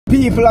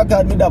People are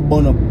got me that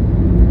bun up.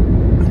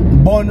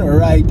 Bun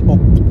right up.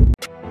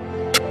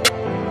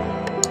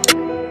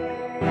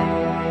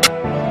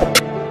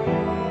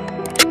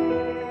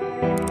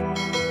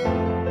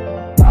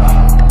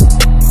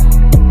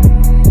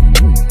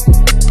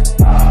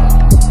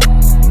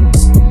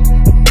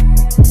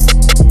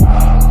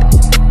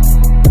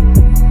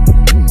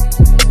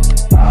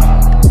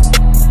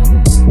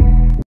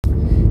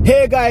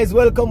 Hey guys,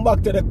 welcome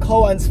back to the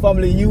Cowans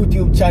Family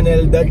YouTube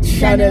channel, the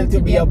channel to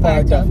be a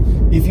part of.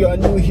 If you are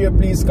new here,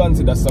 please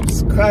consider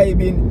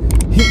subscribing,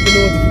 hit the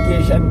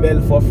notification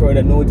bell for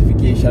further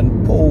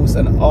notification posts,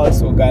 and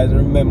also guys,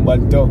 remember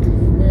to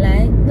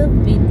like the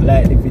video,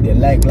 like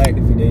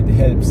the video, it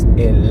helps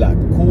a lot.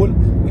 Cool.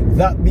 With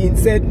that being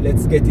said,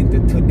 let's get into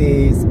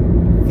today's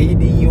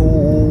video.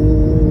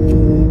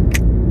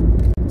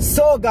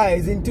 So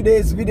guys, in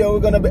today's video we're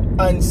gonna be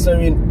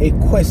answering a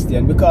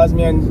question, because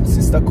me and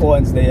Sister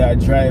Cowans, they are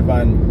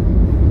driving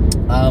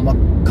a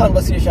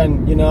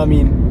conversation, you know what I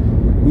mean,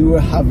 we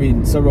were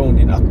having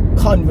surrounding a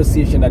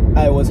conversation that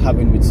I was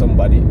having with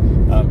somebody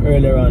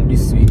earlier on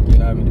this week, you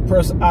know what I mean. The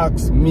person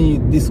asked me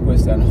this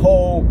question: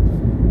 how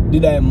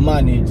did I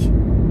manage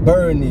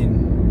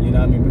burning, you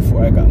know what I mean,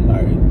 before I got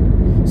married?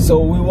 So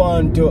we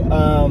want to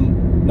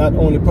not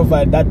only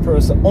provide that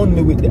person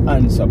only with the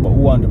answer, but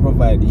we want to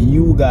provide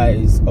you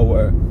guys,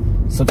 our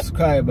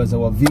subscribers,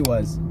 our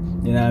viewers,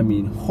 you know what I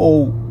mean,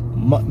 how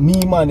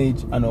me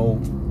manage and how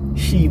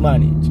she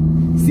manage.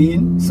 See?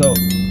 So,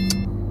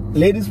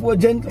 ladies and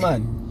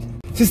gentlemen,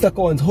 Sister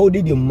Cowans, how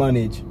did you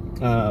manage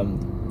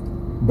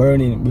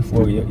burning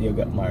before you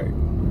got married?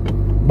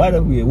 By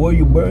the way, were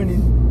you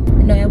burning?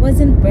 No, I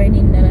wasn't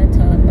burning none at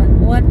all.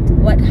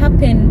 What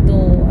happened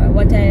though, or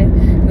what I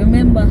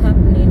remember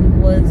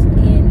happening, was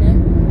in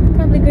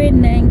probably grade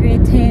 9,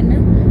 grade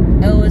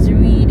 10, I was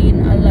reading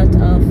a lot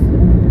of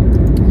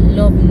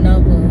love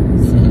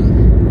novels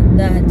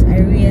that I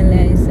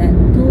realized that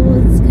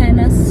those kind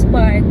of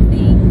spark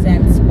things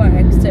and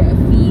spark certain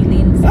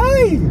feelings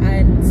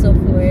and so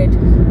forth.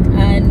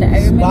 And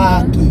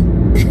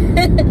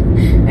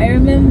I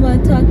remember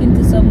talking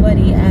to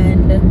somebody,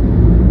 and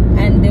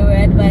they were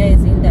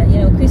advising that, you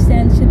know,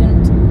 Christians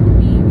shouldn't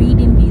be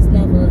reading these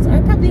novels,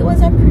 or probably it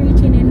was a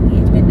preaching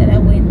engagement that I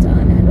went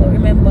on. I don't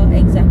remember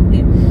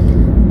exactly,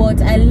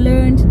 but I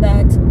learned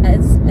that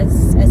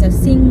as a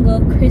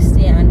single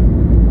Christian,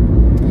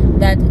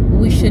 that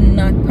we should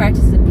not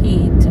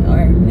participate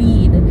or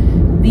read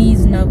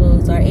these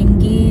novels or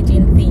engage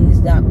in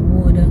things that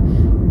would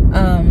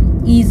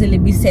easily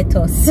beset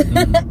us.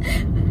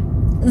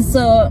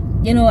 So,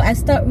 you know, I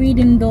started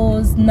reading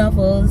those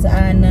novels,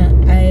 and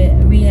I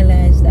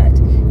realized that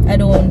I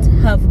don't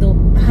have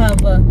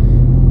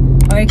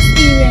or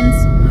experience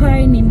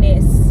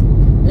horniness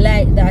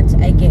like that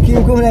again.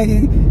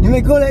 You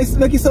make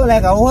it sound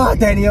like a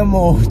water in your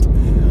mouth.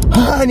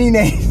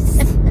 Horniness.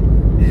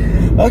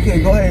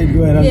 Okay, go ahead.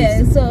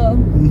 Yeah, so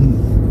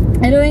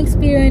I don't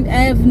experience.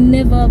 I have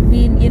never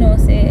been, you know,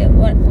 say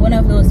one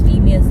of those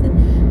females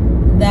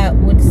that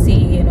would say,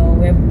 you know,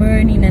 we're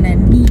burning and I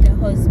need a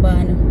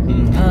husband.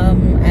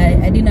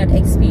 I did not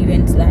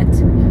experience that.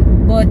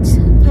 But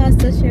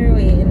Pastor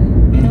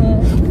Sherwayne, you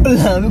know,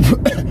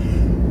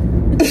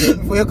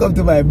 before you come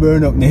to my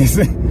burn upness,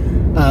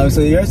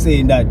 so you're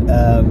saying that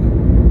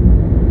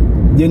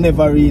you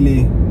never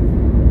really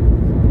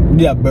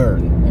did a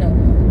burn.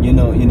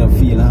 No. You know,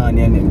 feel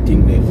horny and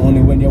everything there.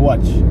 Only when you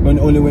watch,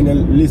 only when you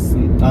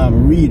listen,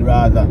 read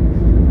rather,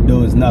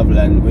 those novels,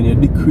 and when you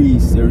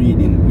decrease the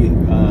reading,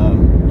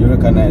 you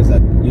recognize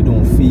that you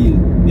don't feel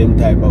them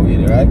type of way,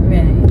 right?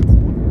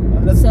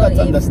 Right. That's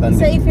understandable.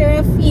 So if you're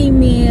a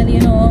female,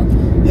 you know,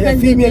 yeah,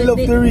 female love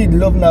to read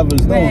love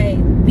novels, no? Right.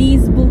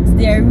 These books,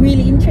 they're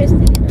really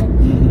interesting, you know.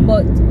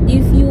 But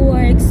if you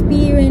are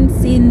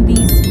experiencing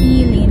these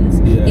feelings,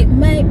 it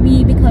might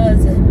be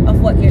because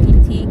of what you're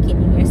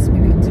intaking in your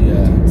spirit.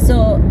 Yeah.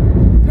 So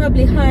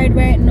probably hard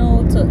right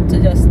now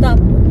to just stop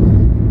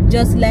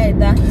just like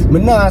that.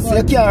 But nah, so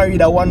you can't read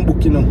that one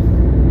book, you know.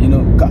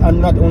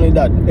 And not only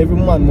that, every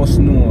man must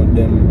know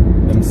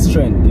them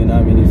strength, you know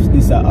what I mean, if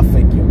this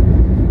affect you.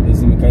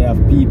 Because you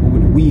have people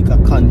with weaker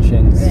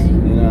conscience, right, you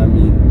know what I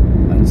mean,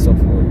 and so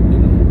forth, you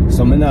know.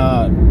 So me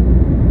nah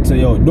say,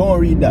 yo, don't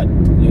read that,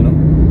 you know.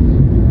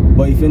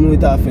 But if you know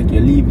it affect you,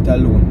 leave it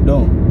alone.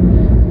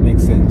 Don't.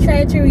 Makes sense.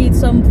 Try to read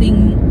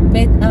something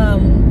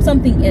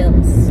something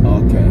else.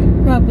 Okay.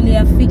 Probably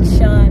a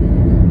fiction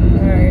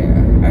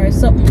or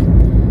something.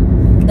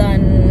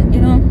 Then,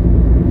 you know,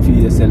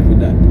 feed yourself with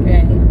that.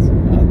 Right.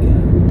 Okay.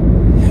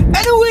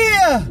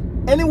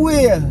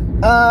 Anyway,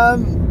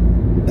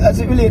 as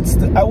it relates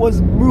to, I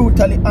was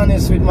brutally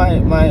honest with my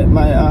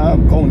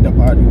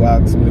counterpart who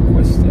asked me the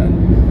question.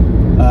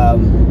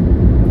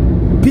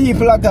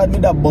 People are got me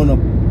that bun up.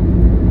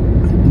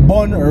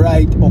 Bun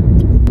right up.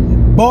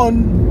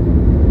 Bun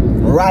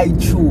right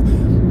through.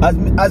 As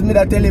me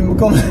that tell him, we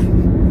come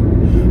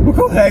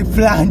like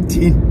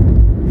planting.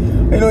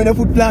 You know, when you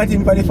put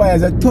planting for the fire,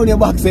 I turn your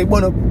back, say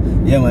bun up.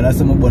 Yeah man, that's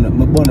my bun up.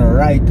 My bun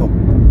right up,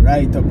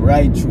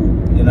 right through.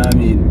 You know what I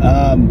mean?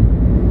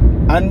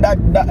 And that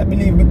I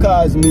believe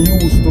because me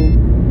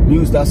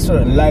used to a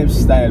certain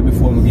lifestyle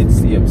before me get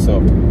saved.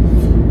 So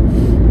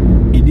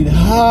it did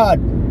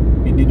hard.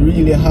 It did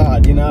really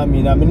hard, you know what I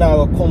mean? I mean,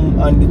 now come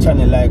on the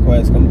channel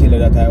likewise, come tell you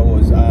that I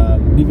was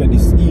give you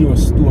this hero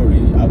story.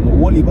 I'm a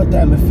whole heap of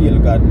time I feel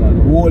God, man.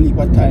 Whole heap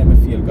of time I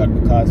feel God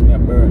because me a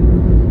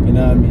burn. You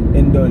know what I mean?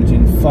 Indulge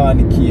in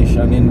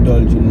fornication,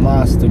 indulge in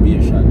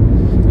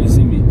masturbation. You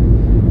see me?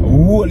 A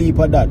whole heap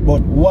of that.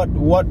 But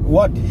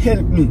what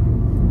helped me,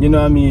 you know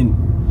what I mean,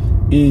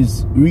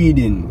 is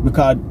reading.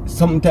 Because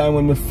sometimes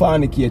when I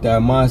fornicate or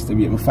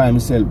masturbate, I find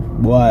myself,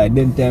 boy,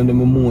 then time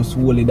I'm most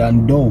holy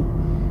than thou.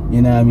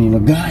 You know what I mean?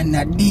 I'm gone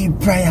that deep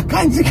prayer,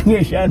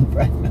 consecration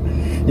prayer.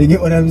 You get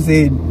what I'm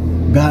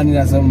saying? Gone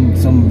in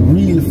some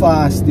real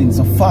fasting.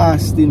 So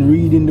fasting,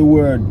 reading the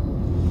word,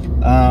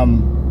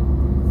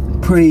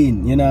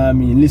 praying, you know what I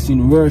mean?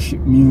 Listening worship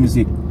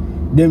music.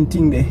 Them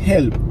things they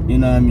help, you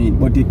know what I mean?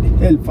 But it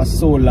helped for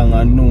so long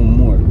and no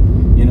more.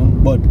 You know?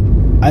 But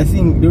I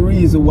think the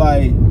reason why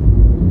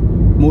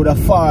I would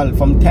fall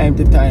from time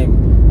to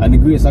time and the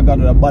grace of God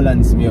would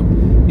balance me up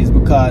is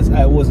because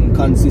I wasn't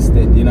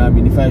consistent, you know what I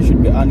mean? If I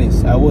should be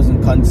honest, I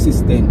wasn't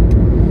consistent,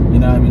 you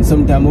know what I mean?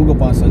 Sometimes I go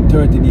up on some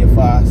 30-day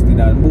fasting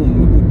and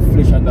boom, we put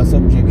flesh under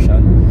subjection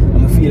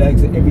and I feel like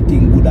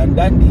everything good and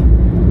dandy.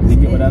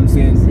 You get what I'm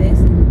saying?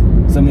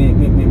 So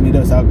me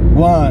just have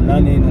one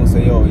and you know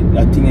say, yo,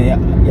 that thing you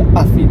have it.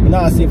 I'm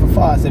not saying for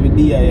fast every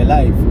day of your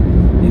life,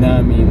 you know what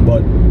I mean?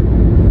 But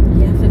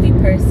you have to be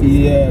persistent.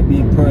 Yeah,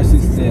 be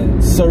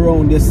persistent.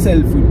 Surround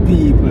yourself with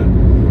people.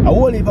 A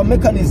whole heap of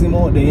mechanism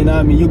out there, you know what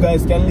I mean? You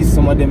guys can list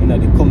some of them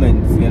in the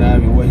comments, you know what I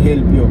mean? Will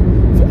help you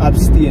to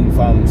abstain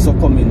from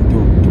succumbing to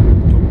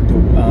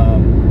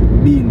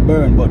being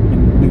burned. But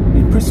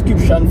the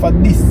prescription for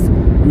this,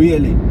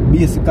 really,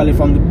 basically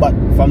from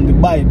the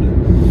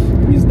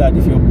Bible, is that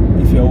if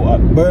you are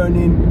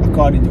burning,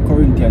 according to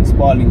Corinthians,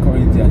 Paul in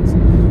Corinthians,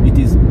 it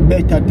is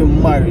better to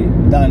marry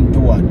than to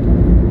what?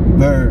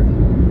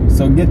 Burn.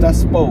 So get a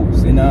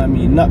spouse, you know what I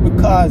mean? Not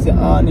because you're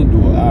on the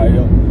door or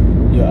you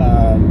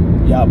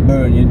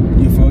burn,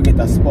 you forget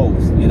a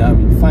spouse, you know what I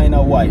mean? Find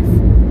a wife,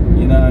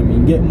 you know what I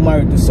mean? Get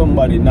married to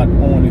somebody not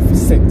only for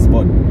sex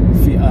but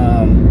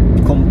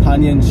for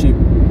companionship,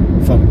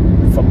 for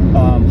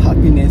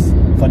happiness,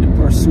 for the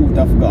pursuit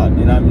of God,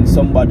 you know what I mean?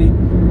 Somebody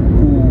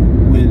who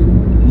will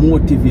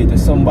motivate you,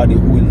 somebody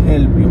who will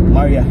help you.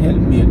 Marry a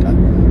helpmate,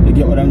 you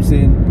get what I'm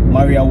saying?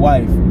 Marry a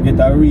wife, get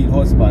a real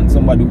husband,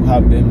 somebody who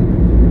have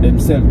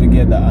themselves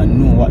together and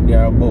know what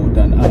they're about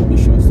and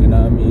ambitious, you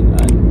know what I mean?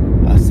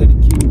 And I said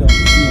the kingdom,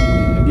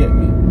 you get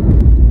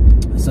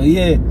me? So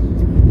yeah,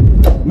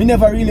 me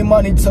never really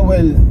managed so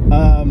well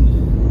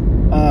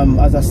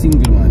as a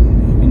single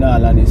man, in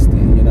all honesty,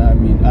 you know what I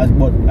mean?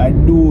 But I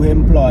do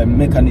employ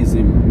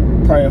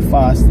mechanism, prayer,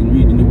 fasting,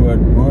 reading the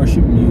word,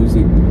 worship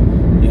music,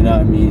 you know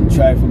what I mean?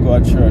 Try to go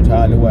to church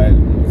all the while,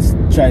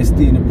 try to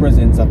stay in the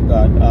presence of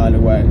God all the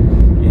while,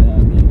 you know what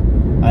I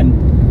mean?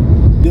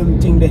 And them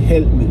things they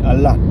help me a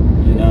lot,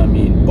 you know what I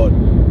mean? But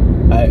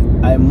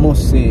I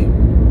must say,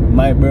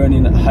 my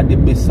burning had the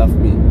best of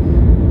me,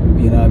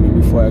 you know what I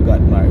mean, before I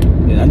got married.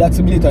 And that's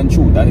a blatant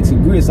truth, and it's the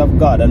grace of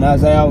God. And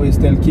as I always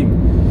tell Kim,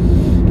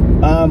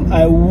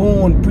 I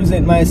won't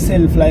present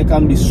myself like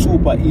I'm the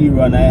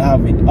superhero and I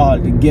have it all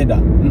together.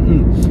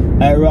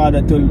 I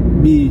rather to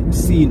be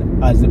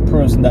seen as the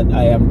person that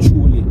I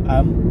truly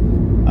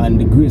am, and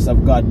the grace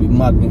of God be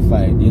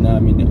magnified, you know what I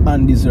mean? The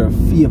undeserved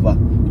favor,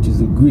 which is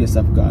the grace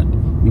of God,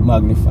 be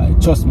magnified.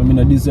 Trust me, I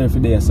don't deserve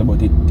it there, so,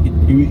 but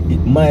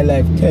my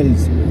life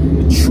tells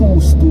the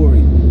true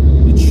story.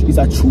 It's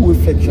a true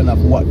reflection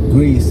of what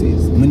grace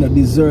is. I don't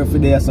deserve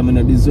it there, so I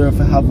don't deserve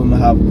to have what I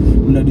have.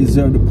 I don't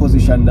deserve the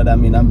position that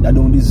I'm in. I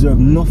don't deserve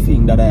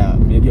nothing that I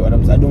have. You get what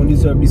I'm saying? I don't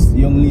deserve this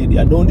young lady.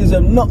 I don't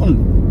deserve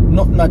nothing.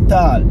 Nothing at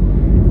all.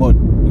 But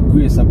the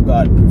grace of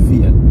God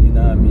prevailed. You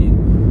know what I mean?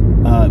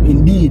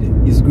 Indeed,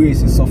 His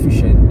grace is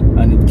sufficient.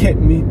 And it kept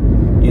me,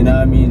 you know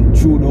what I mean,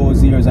 through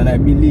those years. And I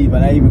believe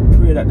and I even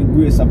pray that the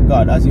grace of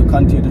God, as you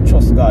continue to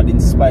trust God in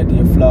spite of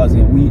your flaws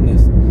and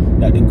weakness,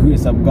 that the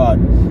grace of God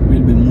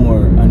will be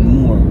more and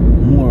more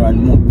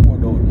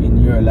poured out in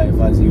your life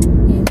as you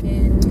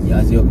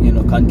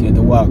continue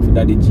to walk with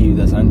Daddy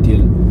Jesus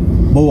until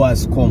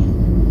Boaz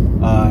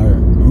come or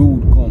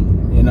Ruth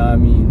come, you know what I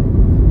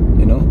mean?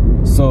 You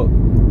know? So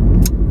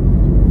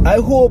I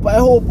hope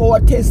our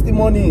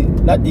testimony,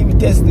 not even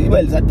testimony,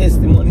 well, it's a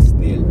testimony still,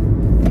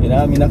 you know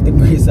what I mean, of the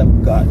grace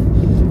of God.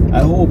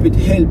 I hope it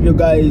help you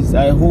guys.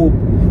 I hope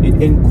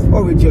it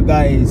encourage you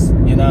guys,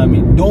 you know what I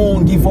mean?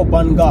 Don't give up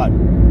on God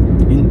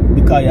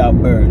because you're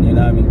burned, you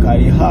know what I mean?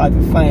 Because it's hard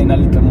to find a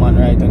little man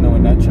right now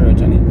in that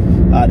church, and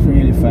it's hard to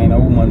really find a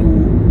woman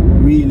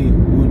who really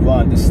would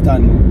want to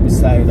stand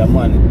beside a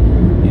man,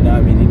 you know what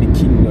I mean, in the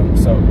kingdom.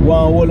 So go and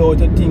hold out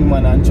your thing,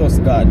 man, and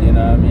trust God, you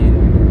know what I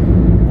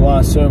mean? Go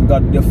and serve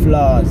God with your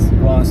flaws,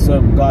 go and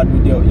serve God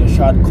with your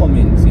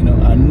shortcomings, you know,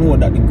 and know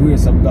that the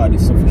grace of God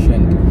is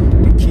sufficient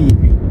to keep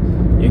you.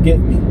 You get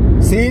me?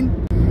 See?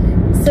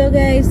 So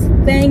guys,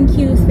 thank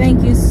you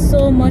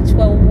so much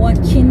for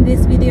watching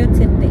this video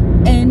till the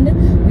end.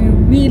 We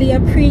really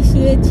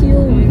appreciate you.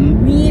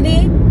 We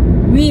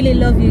really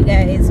love you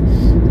guys.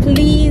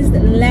 Please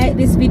like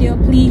this video,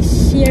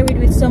 please share it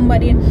with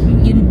somebody.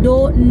 You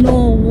don't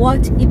know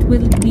what it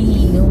will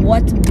be,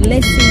 what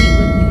blessing it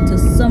will be to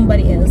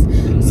somebody else.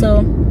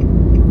 So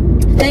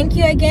thank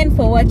you again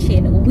for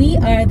watching. We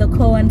are the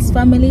Cowans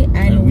family,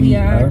 and we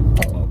are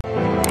out.